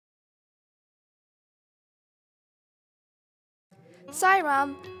Sai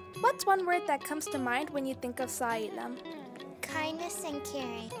Ram, what's one word that comes to mind when you think of Sai Illam? Kindness and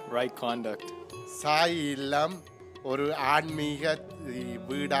caring. Right conduct. Sai Illam ஒரு ஆன்மீக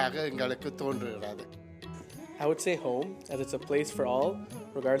வீடாக எங்களுக்கு தோன்றுகிறது. I would say home, as it's a place for all,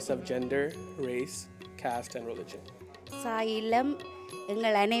 regardless of gender, race, caste, and religion. Sai Illam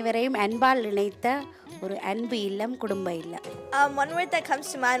எங்கள் அனைவரையும் அன்பால் இணைத்த ஒரு அன்பு இல்லம் குடும்ப இல்லம். One word that comes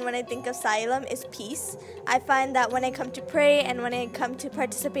to mind when I think of Sai Illam is peace. I find that when I come to pray and when I come to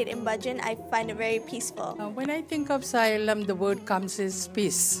participate in bhajan, I find it very peaceful. When I think of Sai Illam, the word comes is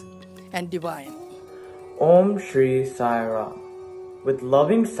peace and divine. Om Shri Sai Ram. With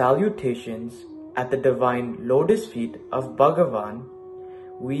loving salutations at the divine lotus feet of Bhagavan,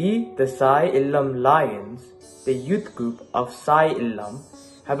 we, the Sai Illam Lions, the youth group of Sai Illam,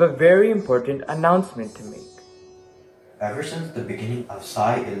 have a very important announcement to make. Ever since the beginning of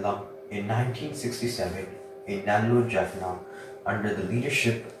Sai Illam in 1967 in Nellore, Jaffna, under the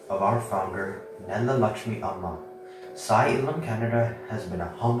leadership of our founder, Nella Lakshmi Amma, Sai Illam Canada has been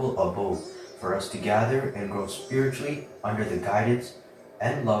a humble abode for us to gather and grow spiritually under the guidance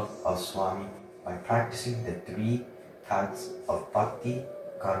and love of Swami by practicing the three paths of Bhakti,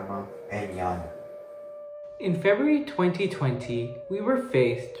 Karma, and Jnana. In February 2020, we were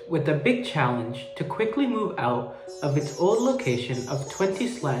faced with a big challenge to quickly move out of its old location of 20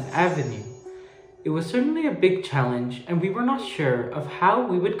 Slant Avenue. It was certainly a big challenge and we were not sure of how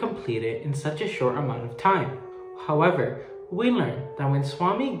we would complete it in such a short amount of time. However, we learned that when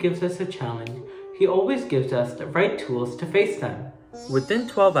Swami gives us a challenge, he always gives us the right tools to face them. Within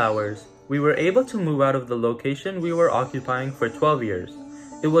 12 hours, we were able to move out of the location we were occupying for 12 years.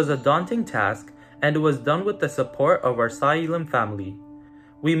 It was a daunting task, and it was done with the support of our Sai Illam family.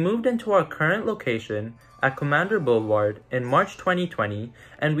 We moved into our current location at Commander Boulevard in March 2020,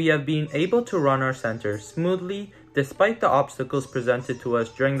 and we have been able to run our center smoothly despite the obstacles presented to us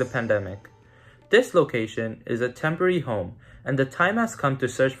during the pandemic. This location is a temporary home, and the time has come to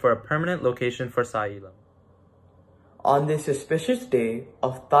search for a permanent location for Sai Illam. On this auspicious day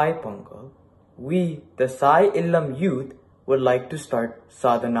of Thai Pongal, we, the Sai Illam Youth, would like to start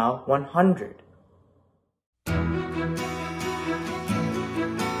Sadhana 100.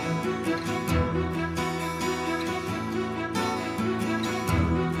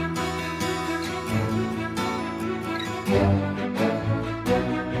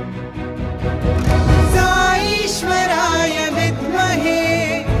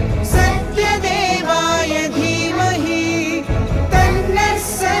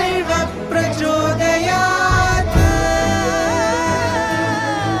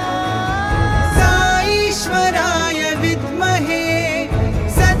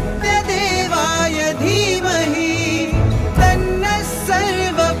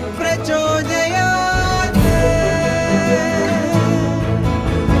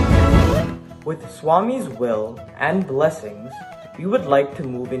 With Swami's will and blessings, we would like to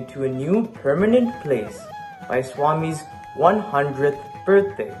move into a new permanent place by Swami's 100th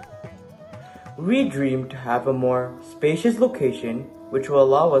birthday. We dream to have a more spacious location which will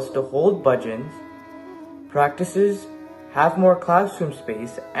allow us to hold bhajans, practices, have more classroom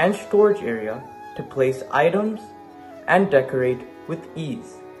space and storage area to place items, and decorate with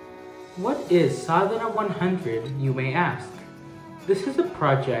ease. What is Sadhana 100, you may ask? This is a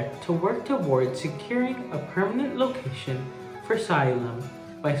project to work towards securing a permanent location for Sai Illam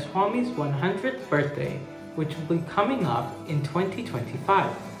by Swami's 100th birthday, which will be coming up in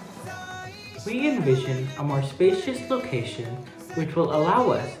 2025. We envision a more spacious location which will allow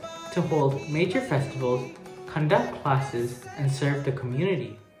us to hold major festivals, conduct classes, and serve the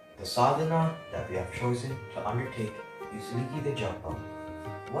community. The sadhana that we have chosen to undertake is Likita Japam.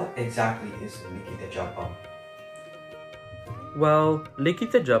 What exactly is Likita Japam? Well,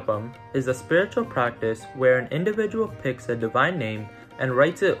 Likita Japam is a spiritual practice where an individual picks a divine name and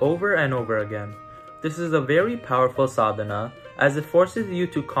writes it over and over again. This is a very powerful sadhana as it forces you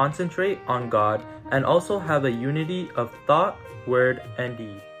to concentrate on God and also have a unity of thought, word, and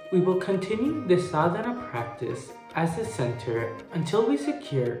deed. We will continue this sadhana practice as a center until we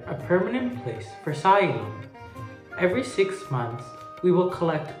secure a permanent place for Sai Illam. Every 6 months, we will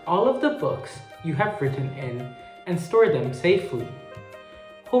collect all of the books you have written in and store them safely.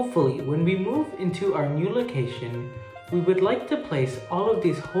 Hopefully, when we move into our new location, we would like to place all of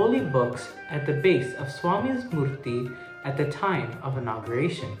these holy books at the base of Swami's Murti at the time of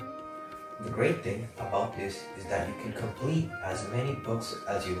inauguration. The great thing about this is that you can complete as many books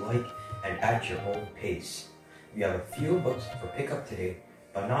as you like and at your own pace. We have a few books for pickup today,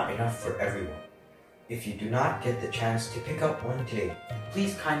 but not enough for everyone. If you do not get the chance to pick up one today,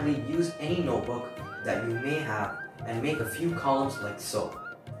 please kindly use any notebook that you may have and make a few columns like so,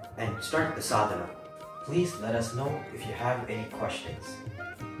 and start the sadhana. Please let us know if you have any questions.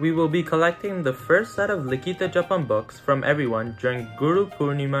 We will be collecting the first set of Likita Japam books from everyone during Guru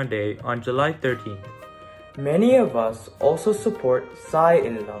Purnima Day on July 13th. Many of us also support Sai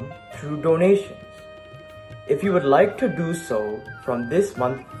Illam through donations. If you would like to do so from this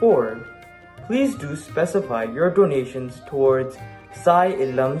month forward, please do specify your donations towards Sai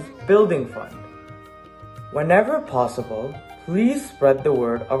Illam's building fund. Whenever possible, please spread the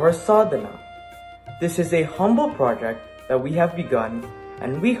word of our sadhana. This is a humble project that we have begun,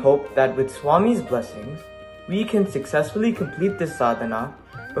 and we hope that with Swami's blessings, we can successfully complete this sadhana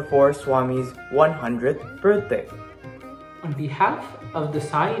before Swami's 100th birthday. On behalf of the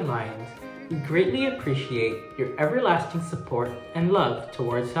Sai Lions, we greatly appreciate your everlasting support and love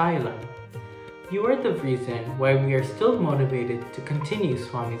towards Sai Illam. You are the reason why we are still motivated to continue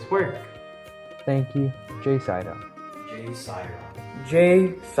Swami's work. Thank you. Jai Sai Ram. Jai Sai Ram.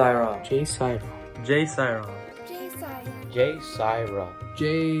 Jai Sai Ram. Jai Sai Ram. Jai Sai Ram. Jai Sai Ram.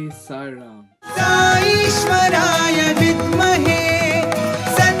 Jai Sai Ram. Sai Ishwaraya